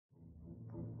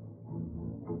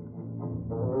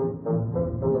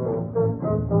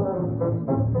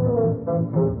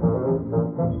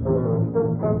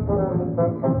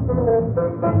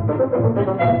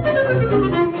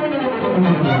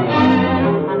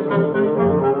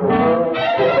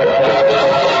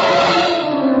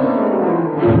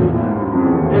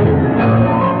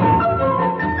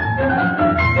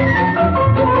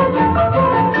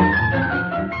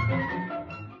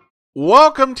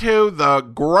Welcome to the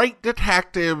Great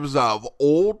Detectives of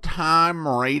Old Time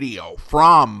Radio.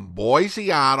 From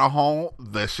Boise, Idaho,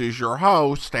 this is your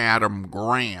host, Adam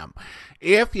Graham.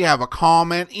 If you have a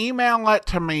comment, email it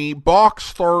to me,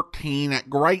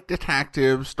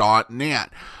 box13@greatdetectives.net.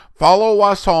 Follow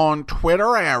us on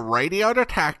Twitter at Radio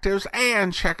Detectives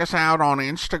and check us out on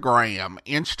Instagram,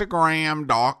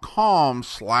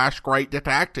 instagram.com/Great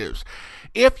Detectives.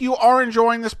 If you are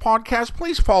enjoying this podcast,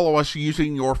 please follow us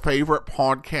using your favorite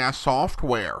podcast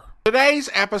software. Today's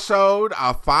episode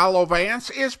of Philo Vance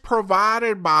is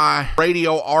provided by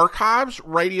Radio Archives.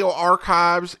 Radio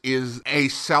Archives is a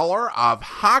seller of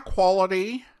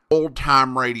high-quality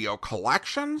old-time radio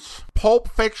collections, pulp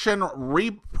fiction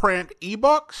reprint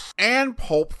ebooks, and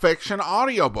pulp fiction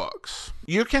audiobooks.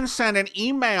 You can send an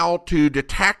email to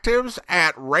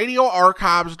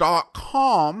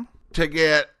detectives@radioarchives.com to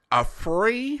get a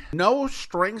free, no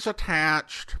strings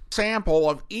attached sample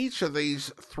of each of these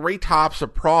three types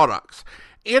of products.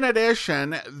 In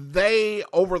addition, they,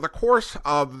 over the course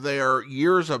of their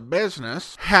years of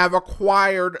business, have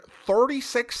acquired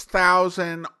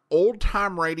 36,000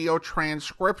 old-time radio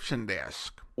transcription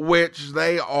discs, which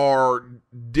they are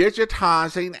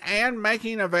digitizing and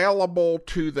making available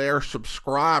to their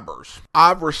subscribers.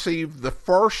 I've received the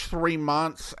first 3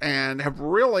 months and have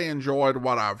really enjoyed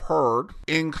what I've heard,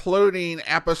 including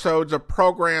episodes of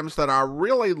programs that I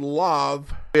really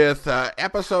love, with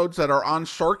episodes that are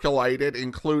uncirculated,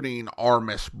 including Our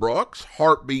Miss Brooks,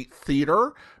 Heartbeat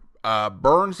Theater,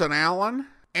 Burns and Allen,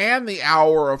 and The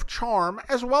Hour of Charm,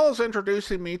 as well as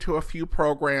introducing me to a few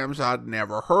programs I'd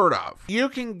never heard of. You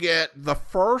can get the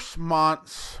first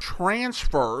month's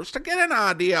transfers to get an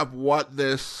idea of what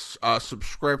this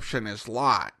subscription is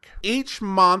like. Each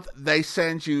month, they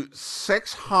send you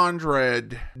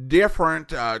 600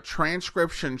 different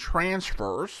transcription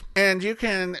transfers, and you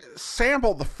can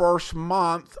sample the first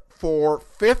month for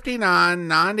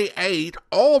 $59.98,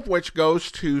 all of which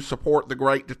goes to support the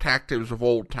Great Detectives of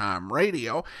Old Time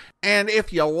Radio. And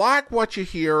if you like what you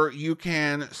hear, you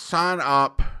can sign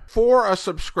up for a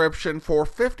subscription for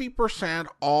 50%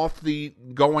 off the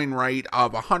going rate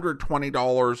of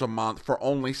 $120 a month for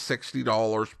only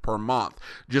 $60 per month.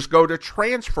 Just go to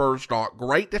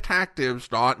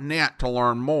transfers.greatdetectives.net to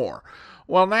learn more.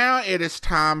 Well, now it is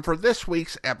time for this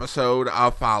week's episode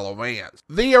of Philo Vance.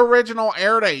 The original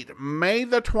air date, May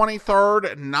the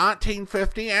 23rd,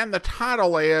 1950, and the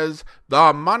title is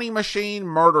The Money Machine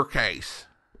Murder Case.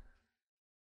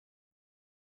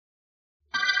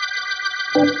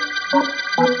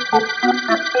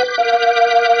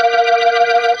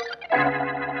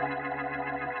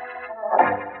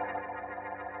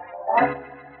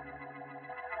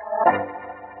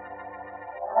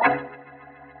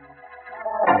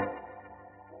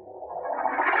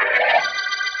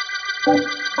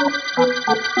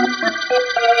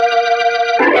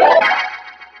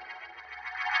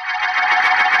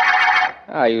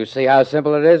 You see how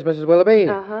simple it is, Mrs. Willoughby?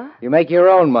 Uh-huh. You make your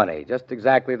own money, just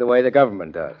exactly the way the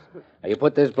government does. Now, you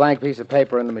put this blank piece of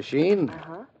paper in the machine.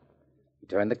 Uh-huh. You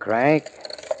turn the crank.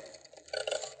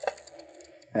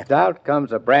 And out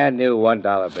comes a brand new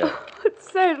 $1 bill. It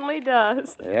certainly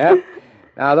does. Yeah?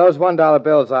 Now, those $1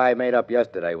 bills I made up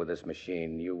yesterday with this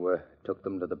machine, you took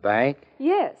them to the bank?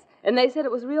 Yes, and they said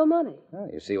it was real money. Oh,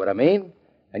 you see what I mean?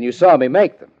 And you saw me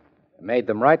make them. I made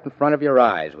them right in front of your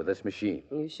eyes with this machine.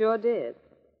 You sure did.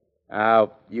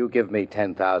 Now, you give me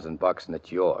 $10,000 and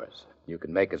it's yours. You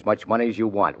can make as much money as you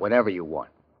want, whenever you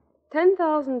want.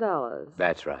 $10,000.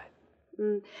 That's right.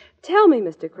 Tell me,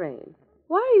 Mr. Crane,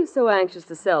 why are you so anxious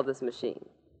to sell this machine?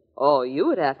 All you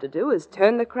would have to do is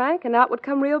turn the crank and out would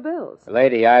come real bills.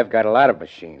 Lady, I've got a lot of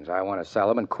machines. I want to sell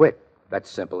them and quit. That's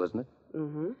simple, isn't it?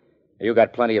 Mm-hmm. You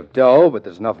got plenty of dough, but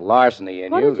there's enough larceny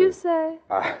in What you. did you say?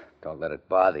 Don't let it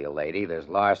bother you, lady. There's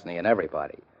larceny in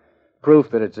everybody. Proof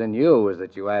that it's in you is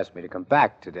that you asked me to come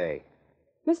back today.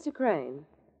 Mr. Crane,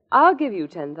 I'll give you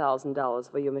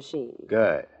 $10,000 for your machine.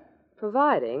 Good.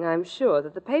 Providing I'm sure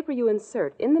that the paper you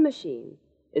insert in the machine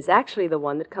is actually the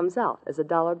one that comes out as a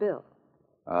dollar bill.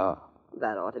 Oh.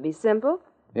 That ought to be simple.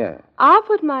 Yeah. I'll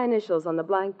put my initials on the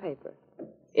blank paper.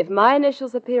 If my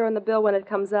initials appear on the bill when it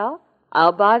comes out,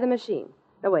 I'll buy the machine.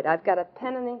 Now, wait, I've got a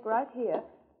pen and ink right here.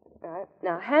 All right.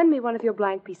 Now, hand me one of your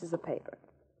blank pieces of paper.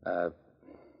 All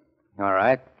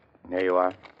right. Here you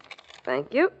are.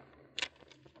 Thank you.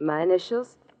 My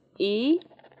initials,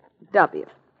 E.W.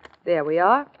 There we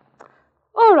are.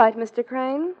 All right, Mr.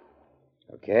 Crane.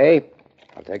 Okay.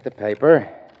 I'll take the paper,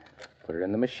 put it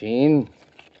in the machine.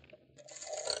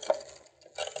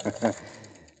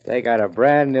 Take out a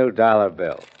brand new dollar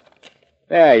bill.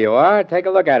 There you are. Take a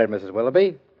look at it, Mrs.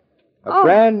 Willoughby. A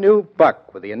brand new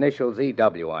buck with the initials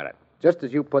EW on it, just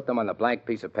as you put them on the blank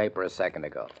piece of paper a second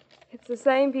ago. It's the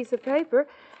same piece of paper,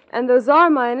 and those are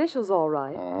my initials, all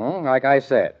right. Like I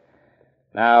said.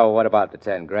 Now, what about the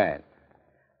 10 grand?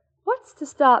 What's to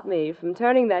stop me from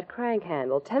turning that crank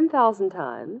handle 10,000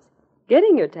 times,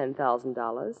 getting your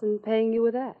 $10,000, and paying you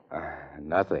with that?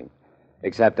 Nothing.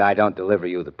 Except I don't deliver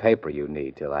you the paper you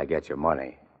need till I get your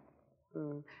money.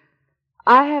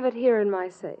 I have it here in my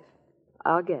safe.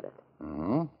 I'll get it.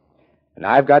 And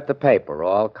I've got the paper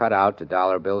all cut out to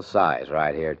dollar bill size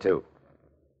right here, too.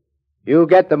 You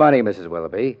get the money, Mrs.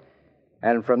 Willoughby,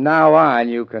 and from now on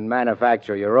you can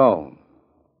manufacture your own.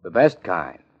 The best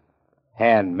kind.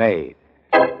 Handmade.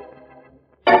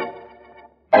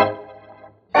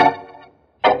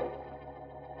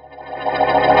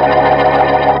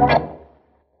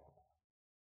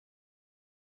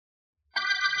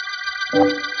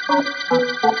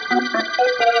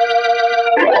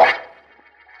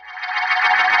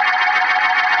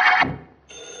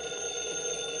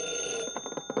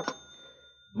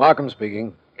 Markham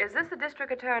speaking. Is this the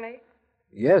district attorney?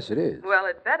 Yes, it is. Well,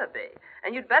 it better be.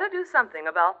 And you'd better do something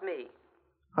about me.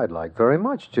 I'd like very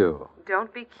much to.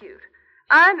 Don't be cute.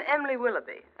 I'm Emily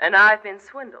Willoughby, and I've been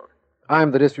swindled.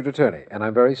 I'm the district attorney, and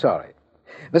I'm very sorry.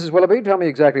 Mrs. Willoughby, tell me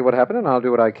exactly what happened, and I'll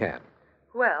do what I can.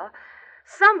 Well,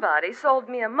 somebody sold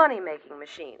me a money-making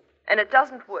machine, and it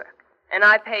doesn't work. And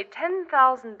I paid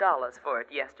 $10,000 for it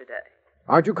yesterday.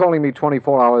 Aren't you calling me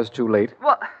 24 hours too late?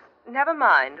 Well, never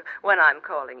mind when I'm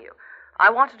calling you. I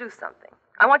want to do something.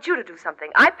 I want you to do something.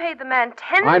 I paid the man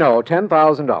I know,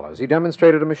 $10,000. He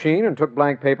demonstrated a machine and took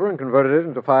blank paper and converted it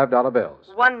into $5 bills.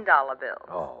 $1 bills.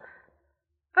 Oh.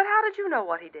 But how did you know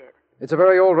what he did? It's a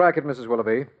very old racket, Mrs.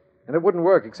 Willoughby, and it wouldn't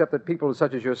work except that people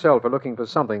such as yourself are looking for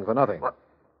something for nothing. Well,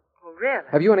 really?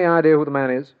 Have you any idea who the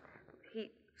man is? He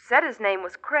said his name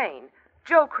was Crane.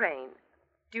 Joe Crane.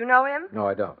 Do you know him? No,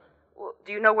 I don't. Well,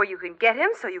 do you know where you can get him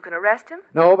so you can arrest him?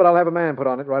 No, but I'll have a man put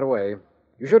on it right away.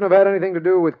 You shouldn't have had anything to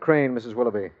do with Crane, Mrs.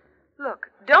 Willoughby. Look,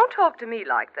 don't talk to me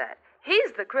like that.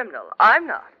 He's the criminal. I'm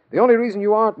not. The only reason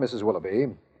you aren't, Mrs. Willoughby,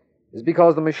 is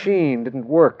because the machine didn't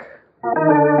work.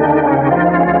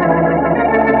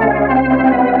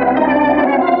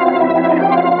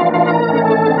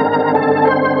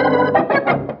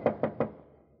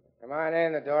 Come on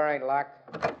in, the door ain't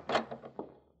locked.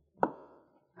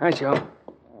 Hi, Joe.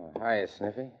 Oh, hiya,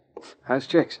 Sniffy. How's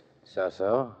chicks?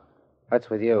 So. What's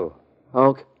with you?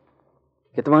 Oak.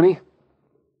 Get the money?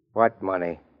 What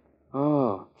money?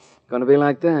 Oh, gonna be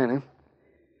like that, huh?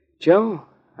 Joe,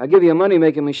 I'll give you a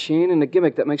money-making machine and a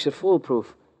gimmick that makes it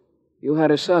foolproof. You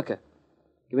had a sucker.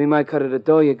 Give me my cut of the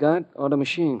dough you got, or the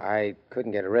machine. I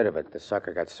couldn't get rid of it. The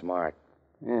sucker got smart.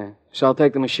 Yeah, so I'll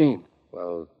take the machine.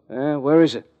 Well, Where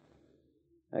is it?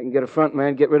 I can get a front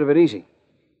man, get rid of it easy.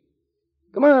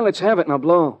 Come on, let's have it, and I'll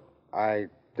blow. I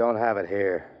don't have it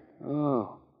here.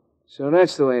 Oh, so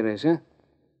that's the way it is, huh?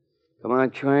 Come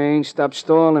on, Crane, stop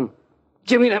stalling.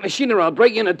 Give me that machine or I'll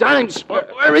break you into dimes.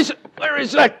 Where is it? Where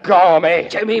is it? Let go of me.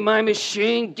 Give me my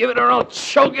machine. Give it or I'll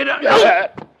choke it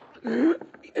out. You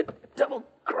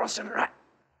double-crossing rat.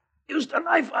 Used a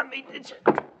knife on me, did you?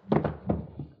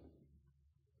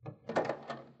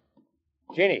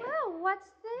 Jeannie, Oh, what's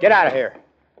this? get out of here.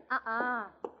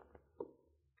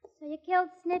 So you killed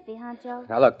Sniffy, huh, Joe?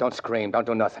 Now, look, don't scream. Don't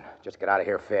do nothing. Just get out of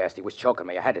here fast. He was choking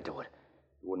me. I had to do it.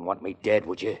 You wouldn't want me dead,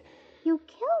 would you? You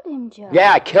killed him, Joe.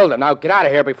 Yeah, I killed him. Now, get out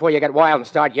of here before you get wild and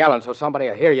start yelling so somebody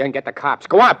will hear you and get the cops.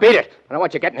 Go on, beat it. I don't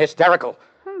want you getting hysterical.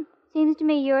 Seems to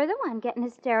me you're the one getting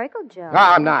hysterical, Joe. No,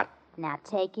 I'm not. Now,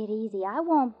 take it easy. I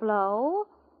won't blow.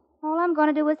 All I'm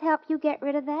going to do is help you get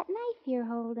rid of that knife you're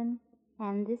holding.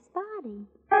 And this body.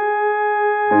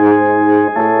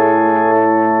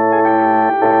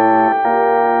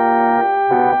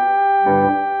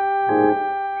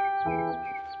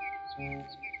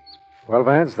 Well,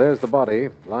 Vance, there's the body,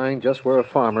 lying just where a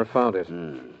farmer found it.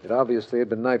 It obviously had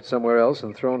been knifed somewhere else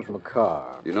and thrown from a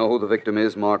car. Do you know who the victim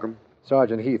is, Markham?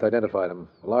 Sergeant Heath identified him.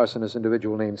 A larcenous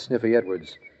individual named Sniffy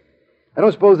Edwards. I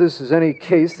don't suppose this is any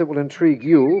case that will intrigue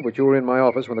you, but you were in my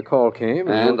office when the call came.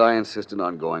 And I insisted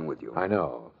on going with you. I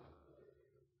know.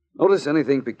 Notice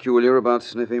anything peculiar about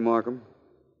Sniffy, Markham?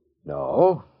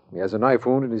 No. He has a knife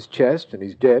wound in his chest, and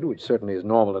he's dead, which certainly is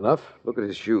normal enough. Look at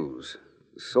his shoes.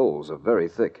 The soles are very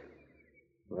thick.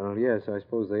 Well, yes, I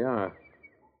suppose they are.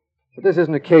 But this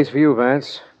isn't a case for you,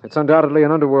 Vance. It's undoubtedly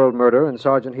an underworld murder, and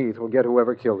Sergeant Heath will get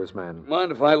whoever killed this man.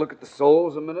 Mind if I look at the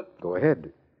soles a minute? Go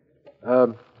ahead.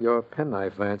 Your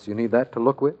penknife, Vance, you need that to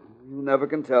look with? You never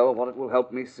can tell what it will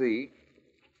help me see.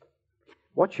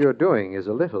 What you're doing is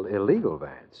a little illegal,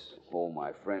 Vance. Oh,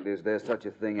 my friend, is there such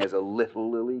a thing as a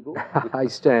little illegal? I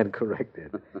stand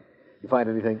corrected. You find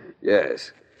anything?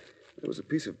 Yes. There was a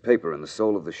piece of paper in the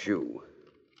sole of the shoe.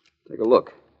 Take a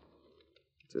look.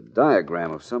 It's a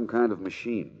diagram of some kind of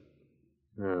machine.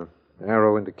 Yeah.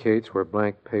 Arrow indicates where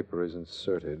blank paper is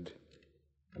inserted.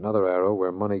 Another arrow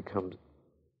where money comes...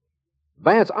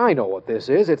 Vance, I know what this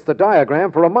is. It's the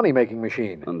diagram for a money-making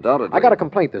machine. Undoubtedly. I got a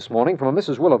complaint this morning from a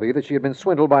Mrs. Willoughby that she had been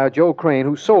swindled by a Joe Crane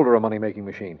who sold her a money-making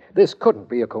machine. This couldn't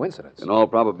be a coincidence. In all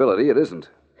probability, it isn't.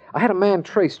 I had a man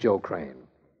trace Joe Crane.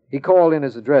 He called in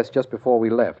his address just before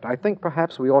we left. I think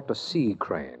perhaps we ought to see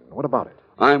Crane. What about it?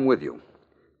 I'm with you.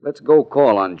 Let's go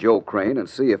call on Joe Crane and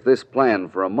see if this plan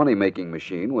for a money-making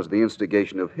machine was the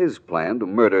instigation of his plan to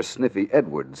murder Sniffy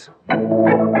Edwards.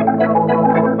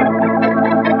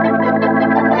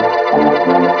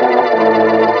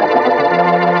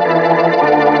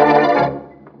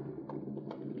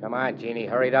 Come on, Jeannie,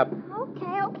 hurry it up.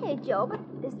 Okay, Joe, but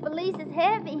this valise is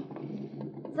heavy.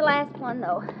 It's the last one,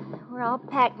 though. We're all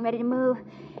packed and ready to move.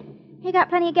 You got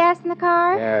plenty of gas in the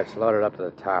car? Yeah, it's loaded up to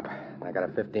the top. I got a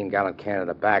 15-gallon can in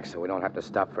the back, so we don't have to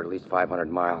stop for at least 500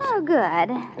 miles. Oh,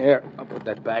 good. Here, I'll put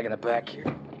that bag in the back here.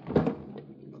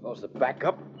 Close the back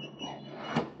up.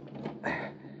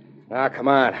 Now, come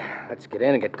on. Let's get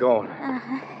in and get going.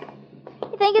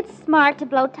 You think it's smart to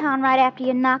blow town right after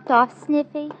you knocked off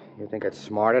Sniffy? You think it's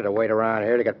smarter to wait around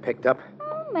here to get picked up?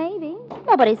 Oh, maybe.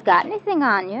 Nobody's got anything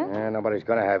on you. Yeah, nobody's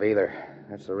gonna have either.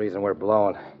 That's the reason we're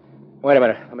blowing. Wait a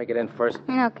minute. Let me get in first.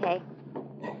 Okay.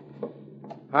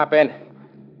 Hop in.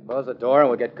 Close the door and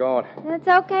we'll get going. That's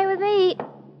okay with me.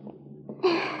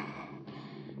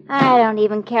 I don't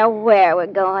even care where we're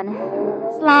going,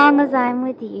 as long as I'm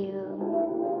with you.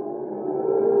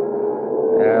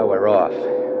 Yeah, we're off.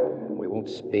 We won't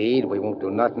speed. We won't do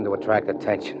nothing to attract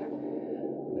attention.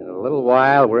 In a little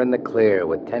while, we're in the clear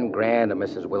with 10 grand of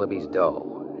Mrs. Willoughby's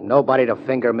dough. And nobody to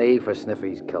finger me for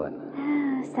Sniffy's killing.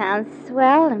 Sounds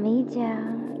swell to me,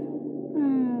 Joe.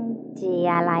 Gee,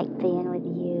 I like being with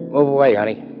you. Move away,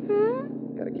 honey.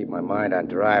 Gotta keep my mind on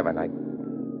driving.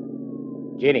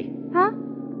 Jeannie. Huh?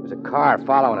 There's a car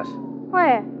following us.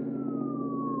 Where?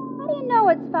 How do you know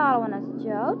it's following us,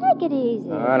 Joe? Take it easy.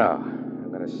 Oh, no.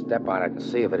 I'm gonna step on it and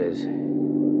see if it is.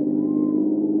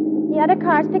 The other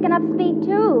car's picking up speed,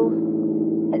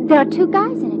 too. There are 2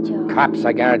 guys in it, Joe. Cops,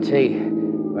 I guarantee.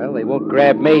 Well, they won't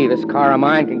grab me. This car of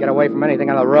mine can get away from anything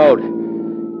on the road.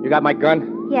 You got my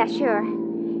gun? Yeah, sure.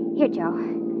 Here, Joe.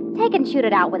 Take and shoot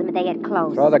it out with them if they get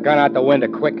close. Throw the gun out the window,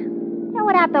 quick. Throw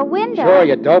it out the window? Sure,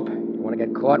 you dope. You want to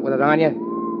get caught with it on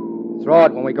you? Throw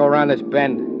it when we go around this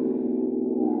bend. There.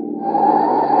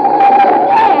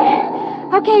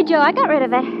 Okay, Joe, I got rid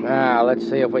of it. Now, let's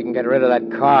see if we can get rid of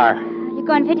that car. You're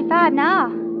going 55 now.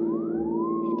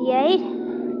 58?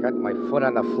 Got my foot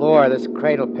on the floor. This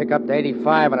crate'll pick up to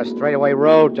 85 on a straightaway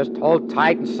road. Just hold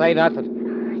tight and say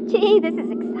nothing. Gee, this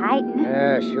is exciting.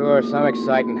 Yeah, sure, some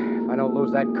exciting. If I don't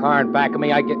lose that car in back of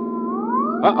me, I get...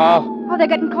 Uh-oh. Oh, they're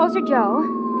getting closer, Joe.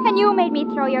 And you made me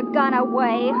throw your gun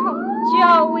away. Oh,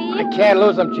 Joey. I can't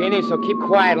lose them, Jeannie, so keep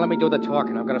quiet and let me do the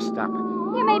talking. I'm gonna stop.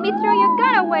 You made me throw your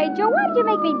gun away, Joe. Why did you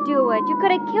make me do it? You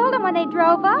could have killed them when they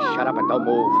drove up. Shut up and don't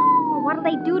move. Well, what'll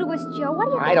they do to us, Joe? What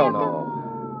do you think? I don't know.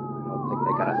 I don't think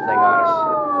they got a thing on us.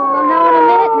 We'll know in a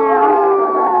minute now.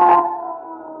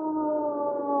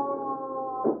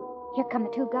 Here come the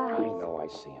 2 guys. I know I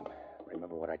see him.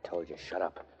 Remember what I told you. Shut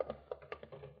up.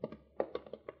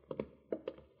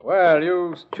 Well,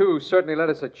 you 2 certainly led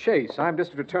us a chase. I'm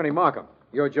District Attorney Markham.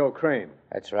 You're Joe Crane.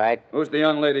 That's right. Who's the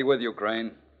young lady with you,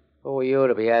 Crane? Who are you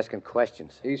to be asking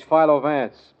questions? He's Philo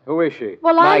Vance. Who is she?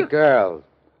 Well, My girl.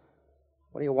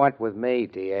 What do you want with me,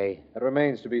 D.A.? That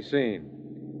remains to be seen.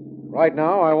 Right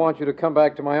now, I want you to come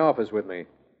back to my office with me.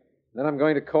 Then I'm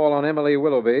going to call on Emily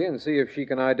Willoughby and see if she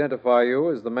can identify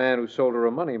you as the man who sold her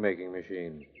a money-making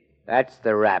machine. That's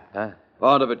the rap, huh?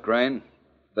 Part of it, Crane.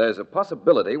 There's a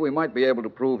possibility we might be able to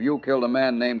prove you killed a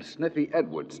man named Sniffy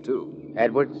Edwards, too.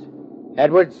 Edwards?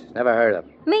 Edwards? Never heard of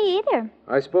him. Me either.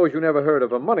 I suppose you never heard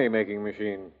of a money-making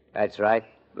machine. That's right.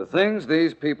 The things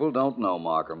these people don't know,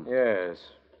 Markham. Yes.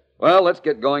 Well, let's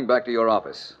get going back to your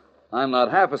office. I'm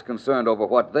not half as concerned over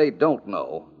what they don't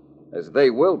know as they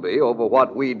will be over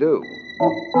what we do.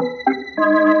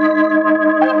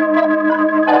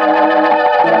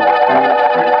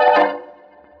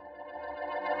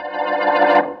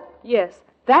 Yes,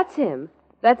 that's him.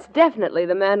 That's definitely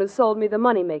the man who sold me the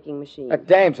money-making machine. That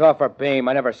dame's off her beam.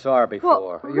 I never saw her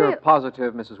before. Well, You're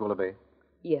positive, Mrs. Willoughby?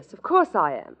 Yes, of course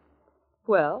I am.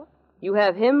 Well, you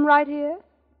have him right here?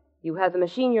 You have the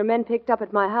machine your men picked up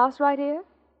at my house right here?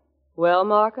 Well,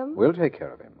 Markham? We'll take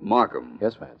care of him. Markham.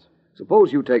 Yes, Vance.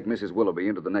 Suppose you take Mrs. Willoughby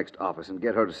into the next office and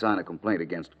get her to sign a complaint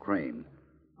against Crane.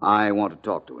 I want to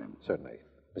talk to him. Certainly.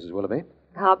 Mrs. Willoughby?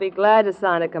 I'll be glad to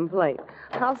sign a complaint.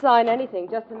 I'll sign anything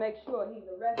just to make sure he's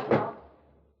arrested.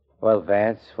 Well,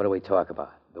 Vance, what do we talk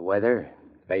about? The weather?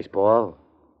 Baseball?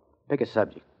 Pick a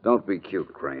subject. Don't be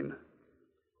cute, Crane.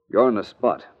 You're in the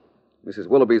spot. Mrs.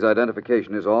 Willoughby's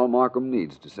identification is all Markham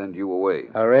needs to send you away.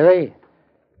 Oh, really?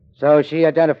 So she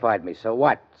identified me. So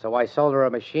what? So I sold her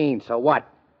a machine. So what?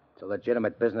 It's a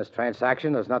legitimate business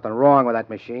transaction. There's nothing wrong with that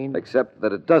machine. Except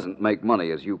that it doesn't make money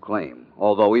as you claim.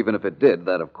 Although even if it did,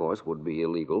 that, of course, would be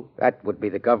illegal. That would be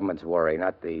the government's worry,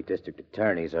 not the district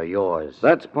attorney's or yours.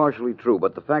 That's partially true,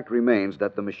 but the fact remains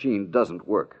that the machine doesn't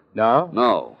work. No?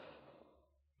 No.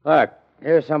 Look,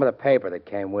 here's some of the paper that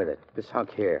came with it. This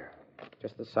hunk here.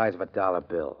 Just the size of a dollar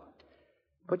bill.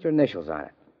 Put your initials on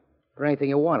it. Put anything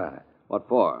you want on it. What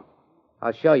for?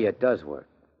 I'll show you it does work.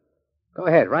 Go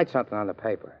ahead, write something on the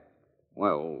paper.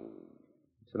 Well,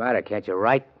 What's the matter? Can't you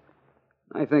write?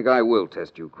 I think I will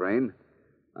test you, Crane.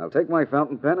 I'll take my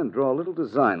fountain pen and draw a little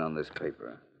design on this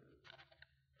paper.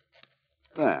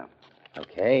 There.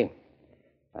 Okay.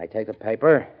 I take the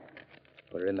paper,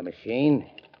 put it in the machine,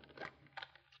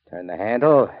 turn the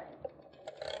handle,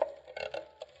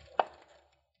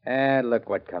 and look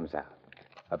what comes out.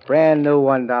 A brand new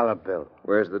 $1 bill.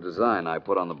 Where's the design I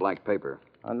put on the blank paper?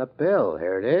 On the bill.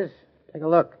 Here it is. Take a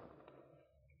look.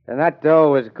 And that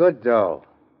dough is good dough.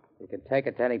 You can take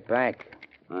it to any bank.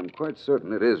 I'm quite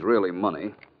certain it is really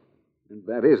money. And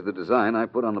that is the design I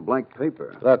put on the blank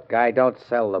paper. Look, I don't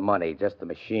sell the money, just the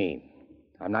machine.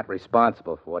 I'm not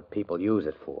responsible for what people use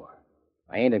it for.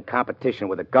 I ain't in competition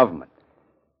with the government.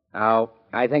 Now,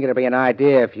 I think it'd be an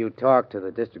idea if you talked to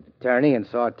the district attorney and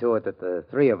saw to it that the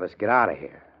three of us get out of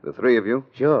here. The three of you?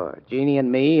 Sure, Jeannie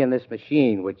and me and this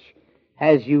machine, which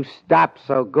has you stopped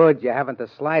so good you haven't the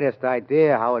slightest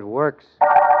idea how it works.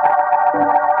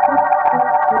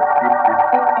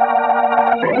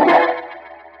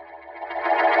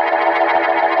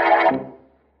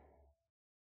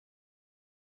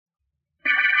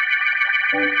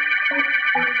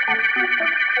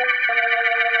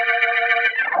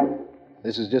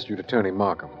 This is District Attorney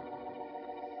Markham.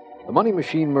 The money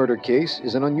machine murder case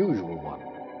is an unusual one.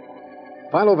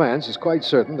 Philo Vance is quite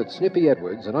certain that Snippy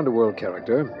Edwards, an underworld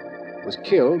character, was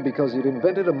killed because he'd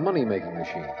invented a money-making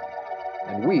machine.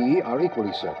 And we are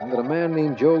equally certain that a man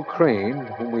named Joe Crane,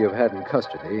 whom we have had in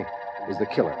custody, is the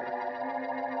killer.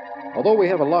 Although we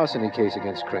have a larceny case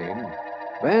against Crane,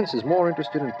 Vance is more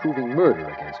interested in proving murder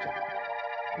against him.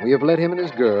 We have let him and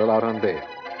his girl out on bail.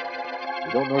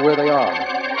 We don't know where they are.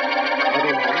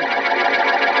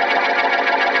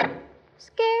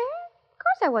 Scared? Of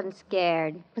course I wasn't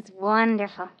scared. It was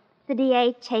wonderful. The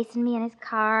DA chasing me in his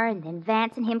car, and then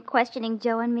Vance and him questioning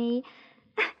Joe and me.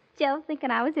 Joe thinking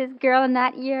I was his girl and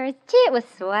not yours. Gee, it was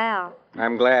swell.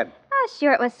 I'm glad. Oh,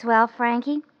 sure it was swell,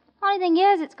 Frankie. Only thing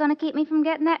is, it's going to keep me from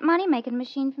getting that money-making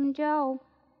machine from Joe.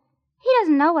 He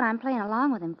doesn't know what I'm playing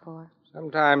along with him for.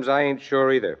 Sometimes I ain't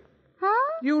sure either.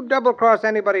 Huh? You'd double-cross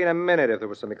anybody in a minute if there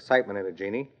was some excitement in it,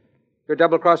 Jeannie. You're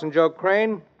double-crossing Joe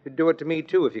Crane. You'd do it to me,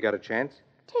 too, if you got a chance.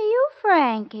 To you,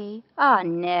 Frankie? Oh,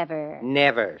 never.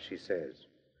 Never, she says.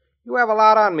 You have a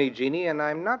lot on me, Jeannie, and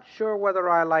I'm not sure whether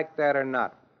I like that or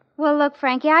not. Well, look,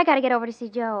 Frankie, I got to get over to see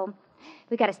Joe.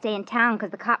 We got to stay in town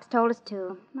because the cops told us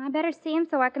to. I better see him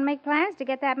so I can make plans to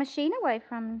get that machine away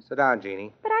from him. Sit down,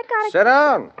 Jeannie. But I got to... Sit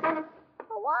down.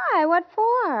 Why? What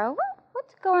for?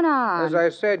 What's going on? As I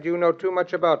said, you know too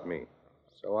much about me.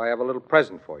 So I have a little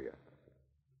present for you.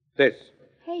 This.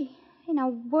 Hey,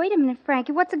 now, wait a minute,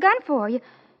 Frankie. What's a gun for?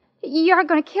 You aren't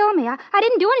going to kill me. I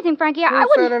didn't do anything, Frankie. I Who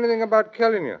wouldn't... said anything about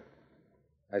killing you?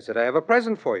 I said I have a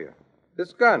present for you.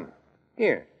 This gun.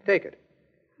 Here, take it.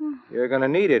 You're going to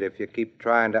need it if you keep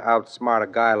trying to outsmart a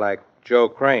guy like Joe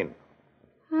Crane.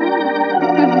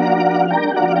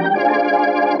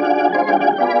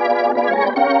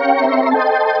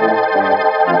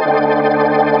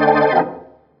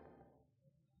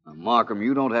 Markham,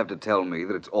 you don't have to tell me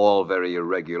that it's all very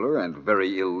irregular and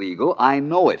very illegal. I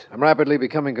know it. I'm rapidly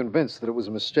becoming convinced that it was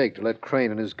a mistake to let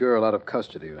Crane and his girl out of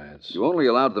custody, Vance. You only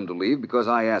allowed them to leave because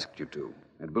I asked you to.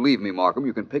 And believe me, Markham,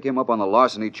 you can pick him up on the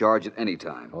larceny charge at any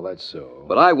time. Oh, that's so.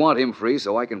 But I want him free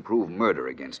so I can prove murder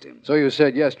against him. So you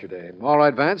said yesterday. All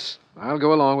right, Vance. I'll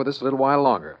go along with this a little while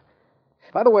longer.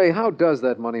 By the way, how does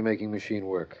that money-making machine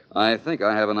work? I think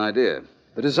I have an idea.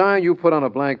 The design you put on a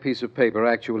blank piece of paper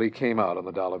actually came out on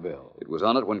the dollar bill. It was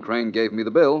on it when Crane gave me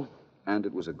the bill, and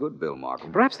it was a good bill,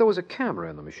 Markham. Perhaps there was a camera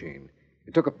in the machine.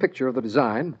 It took a picture of the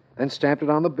design, then stamped it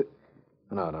on the bill.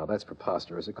 No, that's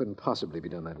preposterous. It couldn't possibly be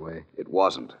done that way. It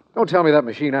wasn't. Don't tell me that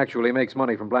machine actually makes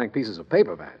money from blank pieces of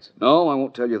paper, Vance. No, I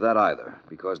won't tell you that either,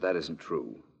 because that isn't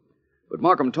true. But,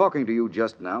 Markham, talking to you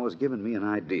just now has given me an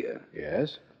idea.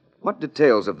 Yes? What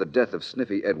details of the death of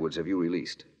Sniffy Edwards have you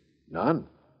released? None.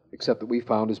 Except that we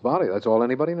found his body. That's all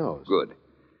anybody knows. Good.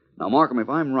 Now, Markham, if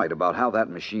I'm right about how that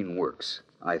machine works,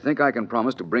 I think I can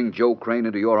promise to bring Joe Crane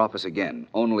into your office again,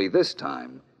 only this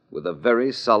time with a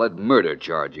very solid murder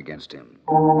charge against him.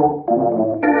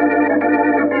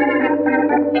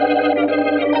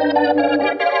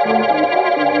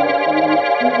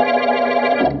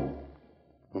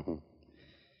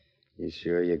 You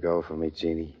sure you go for me,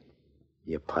 Jeannie?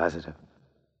 You positive?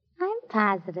 I'm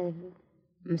positive.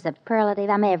 I'm superlative.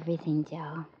 I'm everything,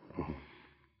 Joe.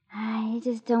 I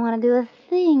just don't want to do a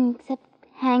thing except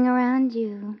hang around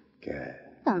you. Good.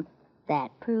 Don't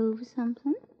that prove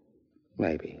something?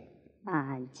 Maybe.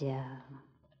 Ah, Joe.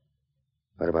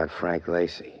 What about Frank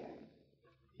Lacey?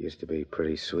 Used to be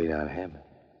pretty sweet on him.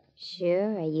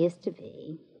 Sure, I used to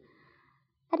be.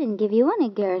 I didn't give you any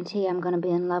guarantee I'm going to be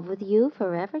in love with you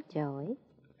forever, Joey.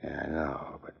 Yeah, I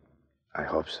know, but I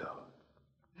hope so.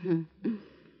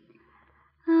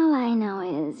 All I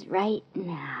know is right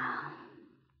now,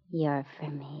 you're for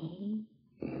me.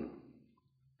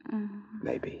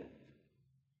 Maybe.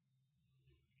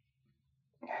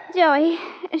 Joey,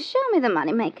 show me the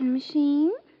money-making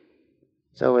machine.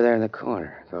 It's over there in the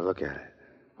corner. Go look at it.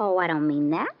 Oh, I don't mean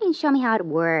that. I mean, show me how it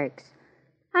works.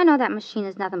 I know that machine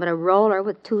is nothing but a roller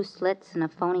with 2 slits and a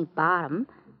phony bottom.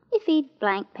 You feed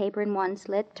blank paper in one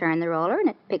slit, turn the roller, and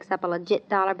it picks up a legit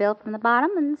dollar bill from the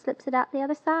bottom and slips it out the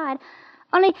other side.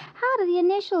 Only, how do the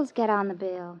initials get on the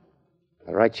bill?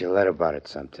 I'll write you a letter about it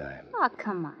sometime. Oh,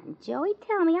 come on, Joey.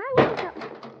 Tell me. I won't tell...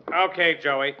 Okay,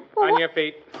 Joey. Well, on what- your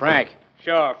feet. Frank.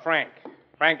 Sure, Frank.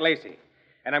 Frank Lacey.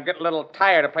 And I'm getting a little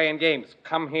tired of playing games.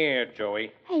 Come here,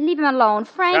 Joey. Hey, leave him alone,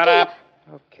 Frankie. Shut up.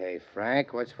 Okay,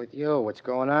 Frank, what's with you? What's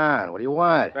going on? What do you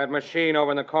want? That machine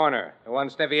over in the corner. The one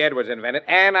Sniffy Edwards invented.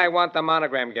 And I want the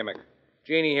monogram gimmick.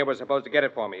 Jeannie here was supposed to get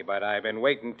it for me, but I've been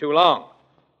waiting too long.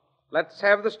 Let's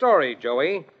have the story,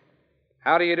 Joey.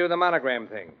 How do you do the monogram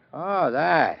thing? Oh,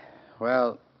 that.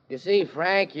 Well, you see,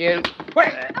 Frank, you...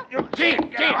 Wait!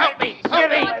 Gene, help me! Help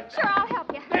me! Sure, I'll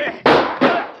help you.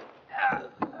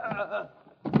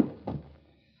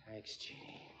 Thanks,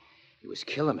 Jeannie. He was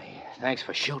killing me. Thanks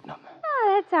for shooting him.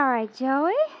 Oh, that's all right,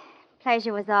 Joey.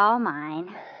 Pleasure was all mine.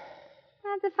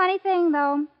 That's a funny thing,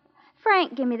 though.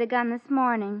 Frank gave me the gun this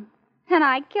morning, and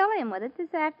I killed him with it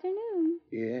this afternoon.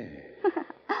 Yeah.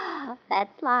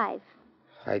 That's life.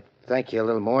 I'd thank you a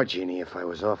little more, Jeannie, if I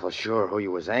was awful sure who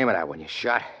you was aiming at when you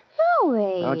shot.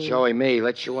 Joey. Don't Joey me.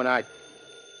 Let you and I...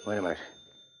 Wait a minute.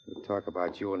 We'll talk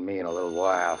about you and me in a little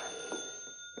while.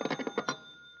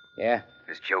 Yeah?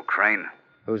 It's Joe Crane,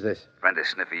 Who's this? friend of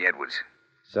Sniffy Edwards.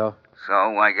 So?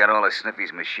 So, I got all of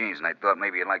Sniffy's machines, and I thought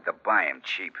maybe you'd like to buy 'em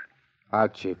cheap. How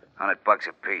cheap? $100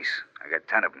 a piece. I got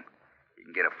 10 of 'em. You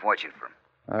can get a fortune for 'em.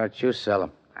 Why don't you sell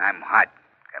them? I'm hot.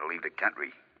 Gotta leave the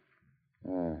country.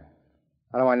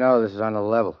 How do I know this is on the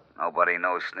level? Nobody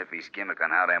knows Sniffy's gimmick on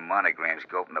how them monograms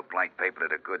go from the blank paper to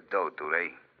the good dough, do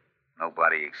they?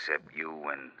 Nobody except you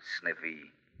and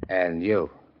Sniffy. And you.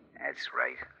 That's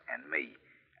right. And me.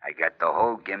 I got the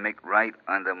whole gimmick right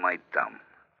under my thumb.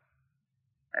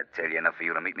 That tell you enough for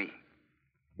you to meet me?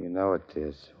 You know it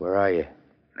is. Where are you?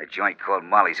 In a joint called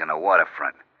Molly's on the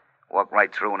waterfront. Walk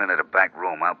right through and into the back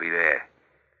room. I'll be there.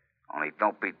 Only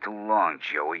don't be too long,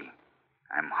 Joey.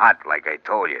 I'm hot, like I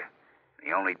told you.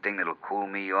 The only thing that'll cool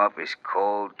me off is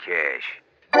cold cash.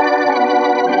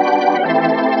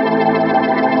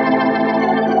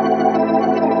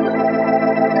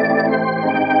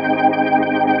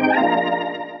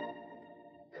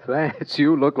 Vance,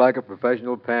 you look like a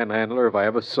professional panhandler if I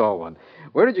ever saw one.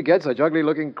 Where did you get such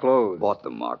ugly-looking clothes? Bought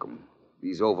them, Markham.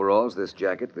 These overalls, this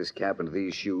jacket, this cap, and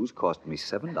these shoes cost me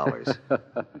 $7.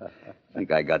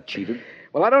 Think I got cheated?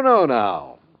 Well, I don't know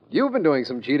now. You've been doing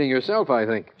some cheating yourself, I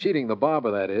think. Cheating the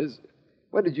barber, that is.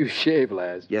 When did you shave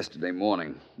last? Yesterday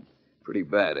morning. Pretty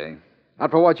bad, eh?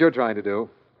 Not for what you're trying to do.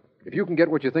 If you can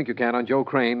get what you think you can on Joe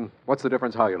Crane, what's the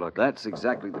difference how you look? That's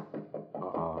exactly the...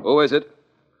 Uh-oh. Who is it?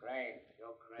 Crane,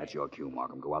 Joe Crane. That's your cue,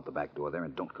 Markham. Go out the back door there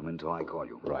and don't come in till I call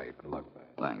you. Right. Good luck,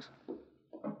 Vance. Thanks.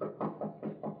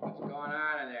 What's going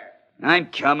on in there? I'm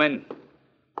coming.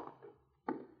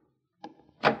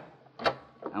 Come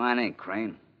on in,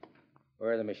 Crane.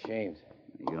 Where are the machines?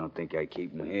 You don't think I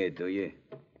keep them here, do you?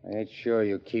 I ain't sure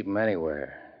you keep them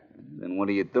anywhere. Then what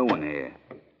are you doing here?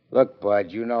 Look,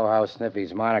 Bud, you know how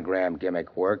Sniffy's monogram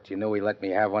gimmick worked. You knew he let me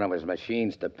have one of his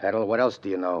machines to peddle. What else do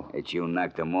you know? That you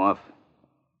knocked him off?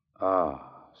 Oh,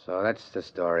 So that's the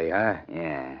story, huh?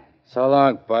 Yeah. So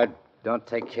long, Bud. Don't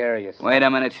take care of yourself. Wait a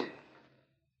minute.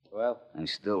 Well? I'm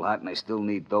still hot, and I still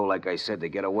need dough, like I said, to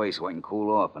get away so I can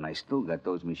cool off. And I still got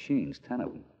those machines, 10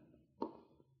 of them.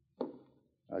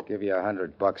 I'll give you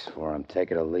 $100 for them.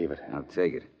 Take it or leave it. I'll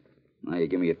take it. Now you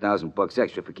give me $1,000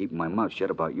 extra for keeping my mouth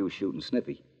shut about you shooting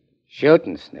Sniffy.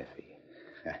 Shooting Sniffy?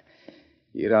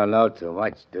 You don't know too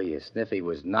much, do you? Sniffy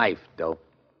was knifed, dope.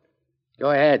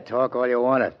 Go ahead, talk all you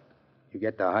want to. You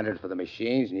get the 100 for the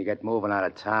machines, and you get moving out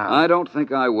of town. I don't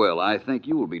think I will. I think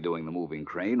you will be doing the moving,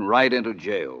 Crane, right into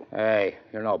jail. Hey,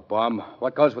 you're no bum.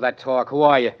 What goes with that talk? Who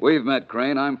are you? We've met,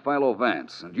 Crane. I'm Philo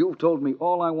Vance, and you've told me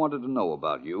all I wanted to know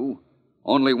about you.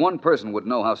 Only one person would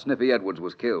know how Sniffy Edwards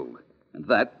was killed, and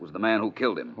that was the man who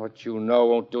killed him. What you know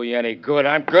won't do you any good.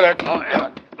 I'm good at...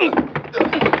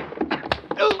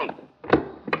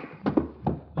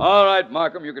 All right,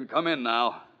 Markham, you can come in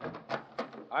now.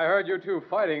 I heard you two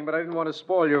fighting, but I didn't want to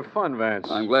spoil your fun, Vance.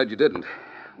 I'm glad you didn't.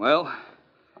 Well,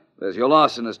 there's your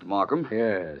larcenist, Markham.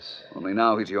 Yes. Only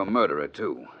now he's your murderer,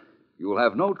 too. You will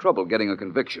have no trouble getting a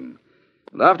conviction.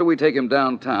 And after we take him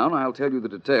downtown, I'll tell you the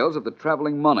details of the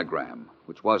traveling monogram,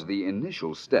 which was the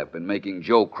initial step in making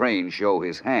Joe Crane show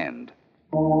his hand.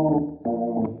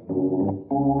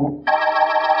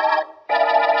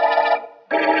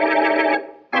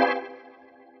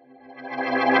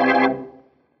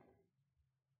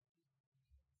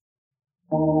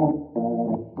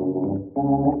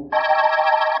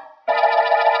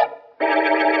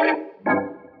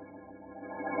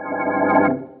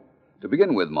 To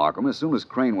begin with, Markham, as soon as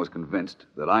Crane was convinced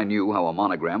that I knew how a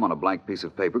monogram on a blank piece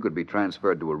of paper could be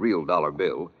transferred to a real dollar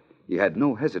bill, he had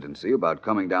no hesitancy about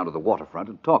coming down to the waterfront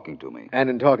and talking to me. And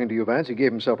in talking to you, Vance, he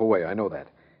gave himself away. I know that.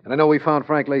 And I know we found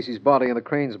Frank Lacey's body in the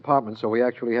Crane's apartment, so we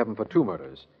actually have him for 2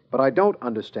 murders. But I don't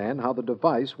understand how the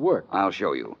device worked. I'll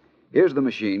show you. Here's the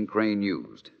machine Crane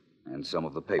used, and some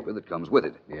of the paper that comes with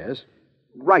it. Yes?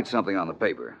 Write something on the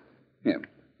paper.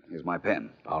 Here's my pen.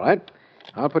 All right.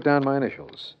 I'll put down my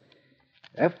initials.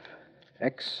 F,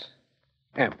 X,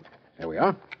 M. There we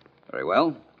are. Very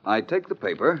well. I take the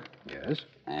paper Yes.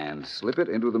 and slip it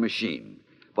into the machine.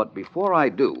 But before I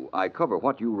do, I cover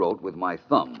what you wrote with my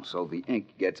thumb so the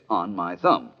ink gets on my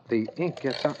thumb. The ink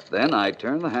gets out. Then I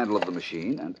turn the handle of the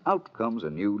machine, and out comes a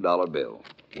new dollar bill.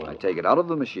 I take it out of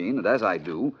the machine, and as I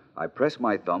do, I press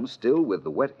my thumb, still with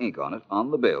the wet ink on it,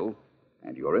 on the bill,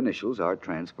 and your initials are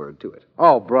transferred to it.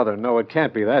 Oh, brother, no, it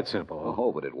can't be that simple.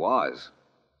 Oh, but it was.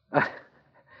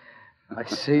 I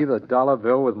see the dollar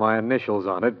bill with my initials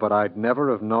on it, but I'd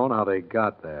never have known how they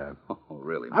got there. Oh,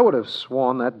 really? I would have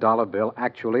sworn that dollar bill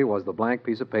actually was the blank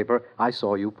piece of paper I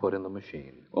saw you put in the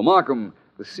machine. Well, Markham,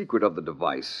 the secret of the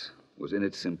device was in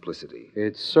its simplicity.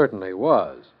 It certainly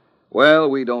was. Well,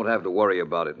 we don't have to worry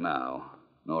about it now,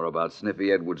 nor about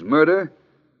Sniffy Edwards' murder,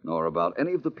 nor about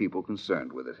any of the people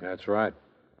concerned with it. That's right.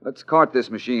 Let's cart this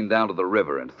machine down to the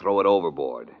river and throw it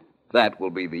overboard. That will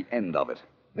be the end of it.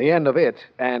 The end of it,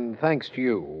 and thanks to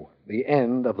you, the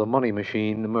end of the money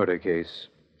machine murder case.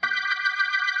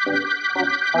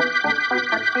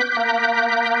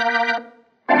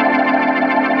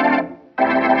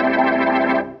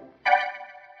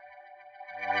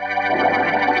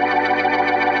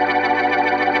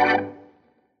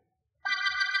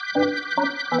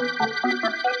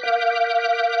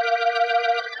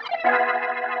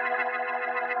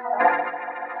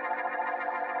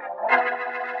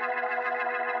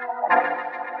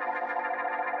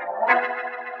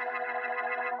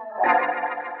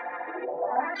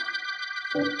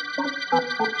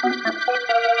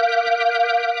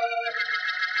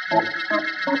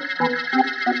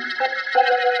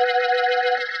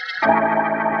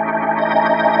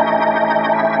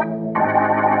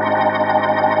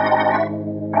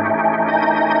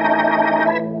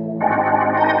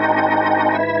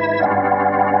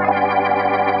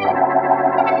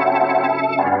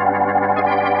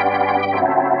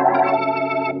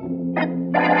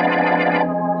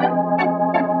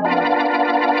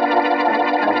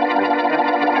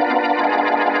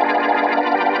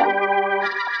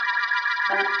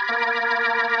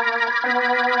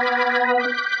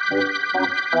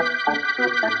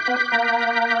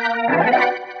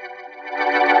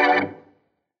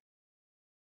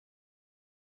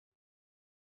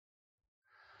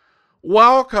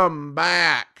 Welcome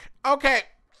back. Okay,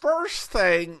 first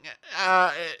thing,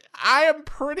 I am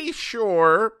pretty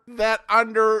sure that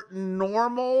under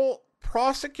normal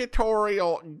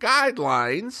prosecutorial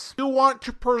guidelines, you want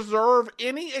to preserve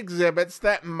any exhibits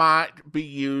that might be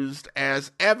used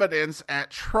as evidence at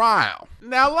trial.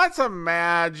 Now, let's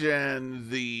imagine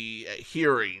the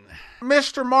hearing.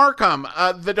 Mr. Markham,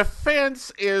 the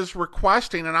defense is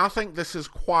requesting, and I think this is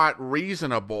quite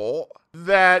reasonable,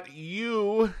 that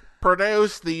you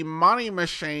produce the money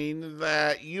machine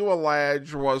that you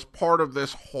allege was part of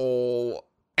this whole,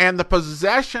 and the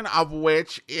possession of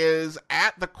which is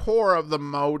at the core of the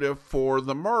motive for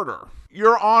the murder.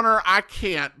 Your Honor, I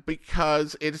can't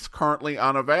because it's currently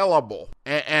unavailable.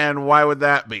 And why would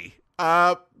that be?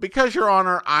 Because, Your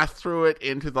Honor, I threw it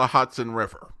into the Hudson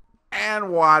River. And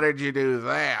why did you do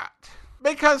that?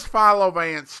 Because Philo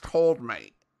Vance told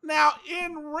me. Now,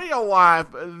 in real life,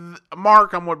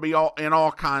 Markham would be in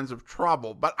all kinds of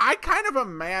trouble, but I kind of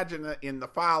imagine that in the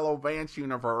Philo Vance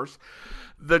universe,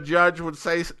 the judge would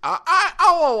say,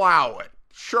 I'll allow it,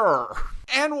 sure.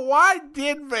 And why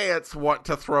did Vance want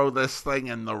to throw this thing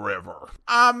in the river?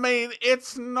 I mean,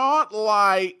 it's not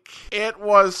like it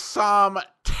was some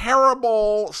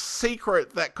terrible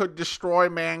secret that could destroy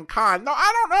mankind. No,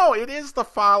 I don't know. It is the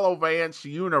Philo Vance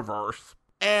universe.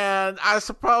 And I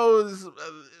suppose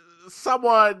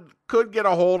someone could get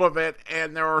a hold of it,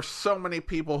 and there are so many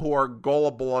people who are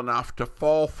gullible enough to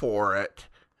fall for it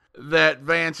that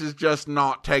Vance is just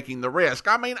not taking the risk.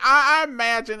 I mean, I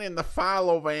imagine in the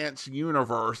Philo Vance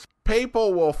universe,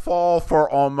 people will fall for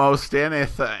almost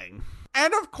anything.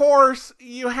 And of course,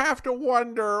 you have to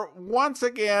wonder once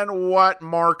again what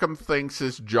Markham thinks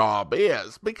his job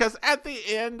is, because at the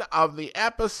end of the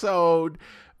episode,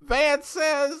 Vance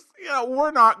says,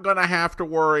 we're not going to have to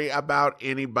worry about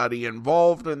anybody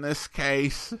involved in this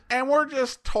case, and we're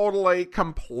just totally,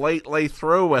 completely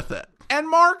through with it. And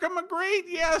Markham agreed,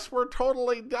 yes, we're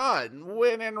totally done,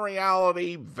 when in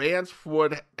reality, Vance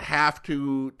would have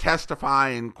to testify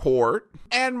in court,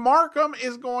 and Markham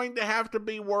is going to have to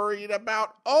be worried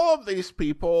about all of these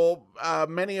people,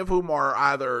 many of whom are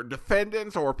either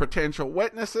defendants or potential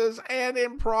witnesses, and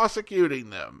in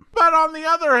prosecuting them. But on the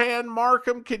other hand,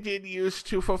 Markham continues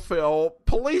to fulfill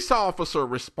police officer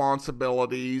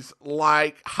responsibilities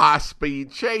like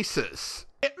high-speed chases.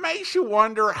 It makes you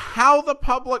wonder how the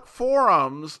public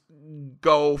forums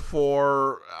go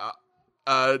for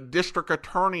district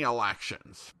attorney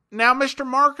elections. Now, Mr.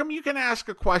 Markham, you can ask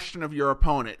a question of your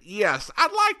opponent. Yes,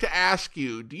 I'd like to ask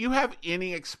you, do you have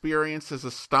any experience as a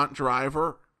stunt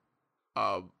driver?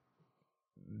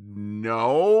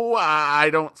 No,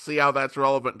 I don't see how that's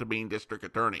relevant to being district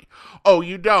attorney. Oh,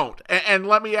 you don't? And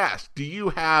let me ask, do you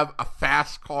have a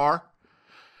fast car?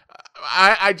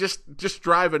 I just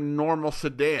drive a normal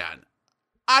sedan.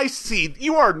 I see.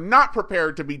 You are not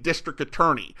prepared to be district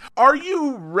attorney. Are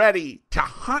you ready to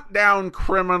hunt down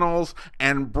criminals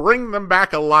and bring them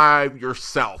back alive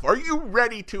yourself? Are you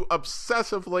ready to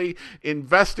obsessively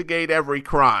investigate every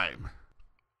crime?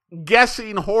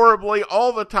 Guessing horribly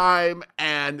all the time,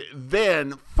 and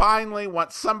then finally,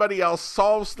 once somebody else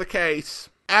solves the case,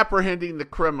 apprehending the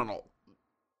criminal.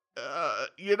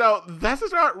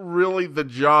 That's not really the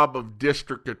job of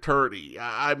district attorney.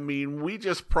 I mean, we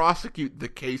just prosecute the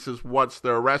cases once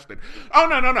they're arrested. Oh,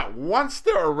 no. Once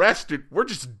they're arrested, we're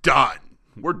just done.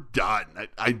 We're done.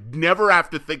 I never have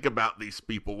to think about these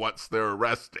people once they're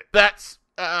arrested. That's,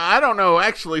 I don't know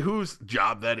actually whose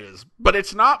job that is, but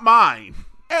it's not mine.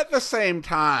 At the same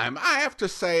time, I have to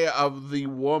say of the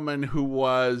woman who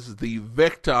was the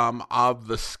victim of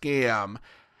the scam,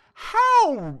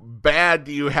 how bad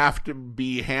do you have to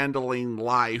be handling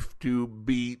life to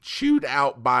be chewed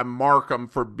out by Markham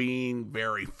for being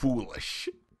very foolish?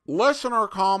 Listener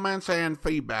comments and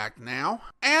feedback now.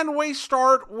 And we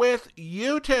start with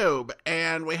YouTube.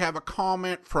 And we have a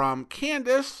comment from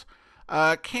Candace.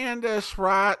 Candace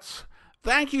writes,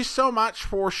 "Thank you so much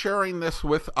for sharing this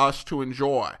with us to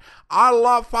enjoy. I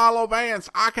love Philo Vance.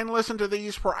 I can listen to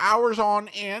these for hours on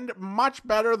end, much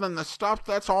better than the stuff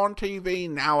that's on TV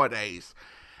nowadays."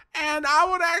 And I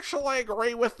would actually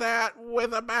agree with that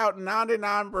with about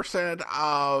 99%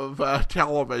 of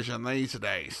television these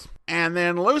days. And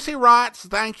then Lucy writes,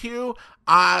 "Thank you.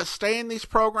 I stay in these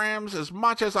programs as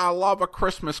much as I love A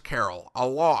Christmas Carol. A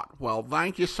lot." Well,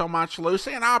 thank you so much,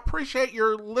 Lucy, and I appreciate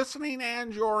your listening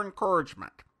and your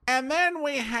encouragement. And then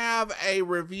we have a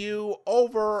review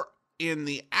over in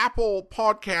the Apple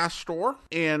Podcast Store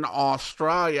in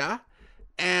Australia.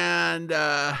 And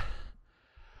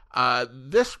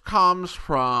this comes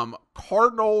from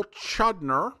Cardinal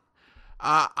Chudner.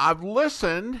 I've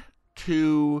listened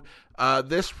to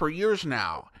this for years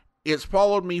now. It's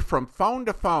followed me from phone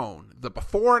to phone. The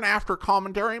before and after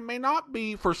commentary may not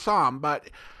be for some, but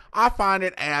I find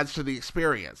it adds to the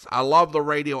experience. I love the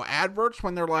radio adverts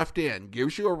when they're left in.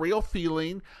 Gives you a real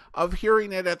feeling of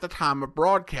hearing it at the time of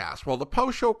broadcast, while the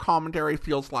post-show commentary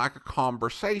feels like a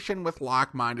conversation with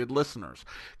like-minded listeners.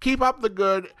 Keep up the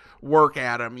good work,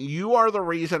 Adam. You are the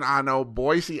reason I know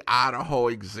Boise, Idaho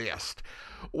exists.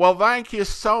 Well, thank you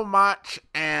so much,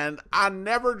 and I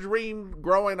never dreamed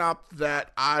growing up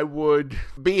that I would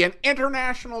be an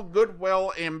international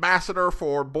goodwill ambassador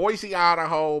for Boise,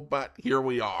 Idaho, but here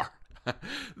we are.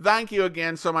 Thank you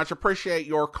again so much. Appreciate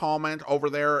your comment over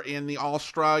there in the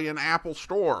Australian Apple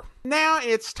Store. Now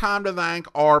it's time to thank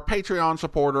our Patreon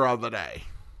supporter of the day.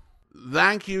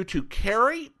 Thank you to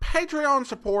Carrie, Patreon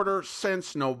supporter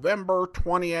since November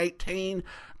 2018,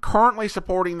 currently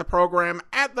supporting the program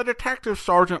at the Detective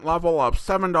Sergeant level of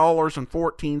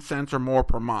 $7.14 or more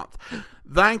per month.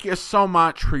 Thank you so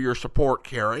much for your support,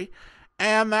 Carrie.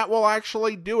 And that will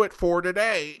actually do it for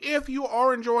today. If you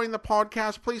are enjoying the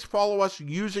podcast, please follow us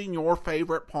using your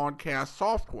favorite podcast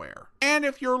software. And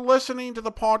if you're listening to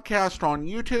the podcast on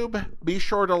YouTube, be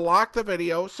sure to like the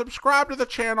video, subscribe to the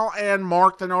channel, and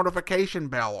mark the notification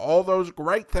bell. All those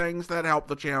great things that help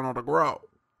the channel to grow.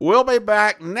 We'll be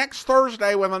back next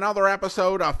Thursday with another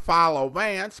episode of Philo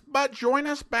Vance, but join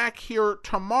us back here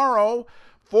tomorrow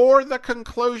for the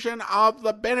conclusion of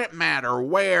the Bennett matter,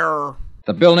 where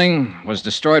the building was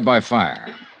destroyed by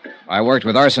fire. I worked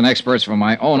with arson experts from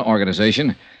my own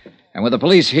organization and with the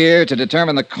police here to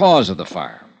determine the cause of the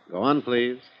fire. Go on,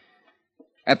 please.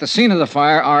 At the scene of the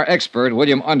fire, our expert,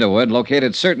 William Underwood,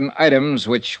 located certain items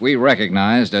which we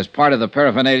recognized as part of the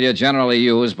paraphernalia generally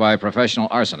used by professional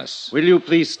arsonists. Will you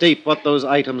please state what those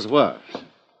items were?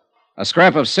 A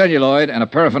scrap of celluloid and a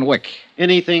paraffin wick.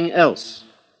 Anything else?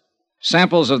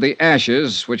 Samples of the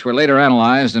ashes, which were later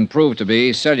analyzed and proved to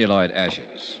be celluloid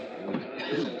ashes.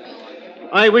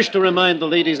 I wish to remind the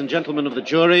ladies and gentlemen of the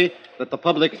jury that the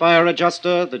public fire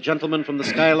adjuster, the gentleman from the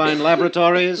Skyline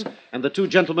Laboratories, and the two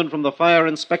gentlemen from the Fire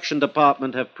Inspection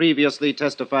Department have previously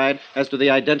testified as to the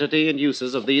identity and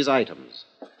uses of these items.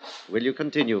 Will you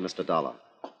continue, Mr. Dollar?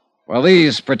 Well,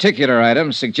 these particular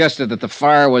items suggested that the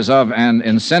fire was of an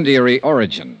incendiary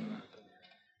origin.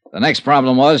 The next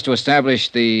problem was to establish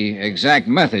the exact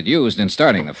method used in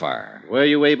starting the fire. Were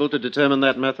you able to determine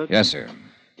that method? Yes, sir.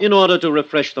 In order to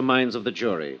refresh the minds of the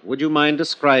jury, would you mind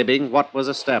describing what was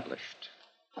established?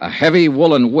 A heavy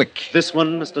woolen wick. This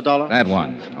one, Mr. Dollar? That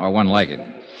one, or one like it.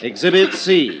 Exhibit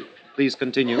C. Please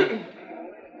continue.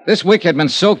 This wick had been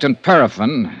soaked in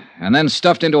paraffin and then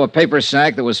stuffed into a paper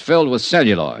sack that was filled with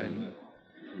celluloid.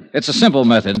 It's a simple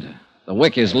method. The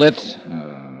wick is lit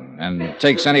and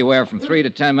takes anywhere from 3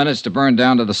 to 10 minutes to burn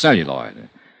down to the celluloid.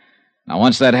 Now,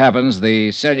 once that happens,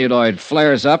 the celluloid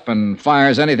flares up and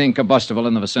fires anything combustible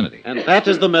in the vicinity. And that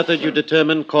is the method you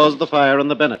determined caused the fire in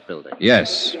the Bennett building?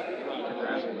 Yes.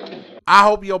 I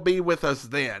hope you'll be with us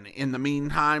then. In the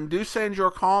meantime, do send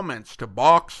your comments to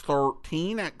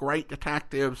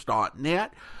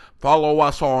box13@greatdetectives.net. Follow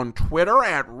us on Twitter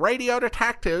at Radio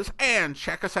Detectives and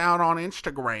check us out on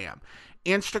Instagram.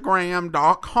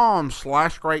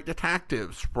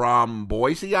 Instagram.com/greatdetectives. From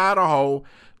Boise, Idaho,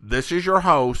 this is your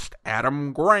host,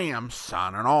 Adam Graham,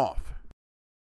 signing off.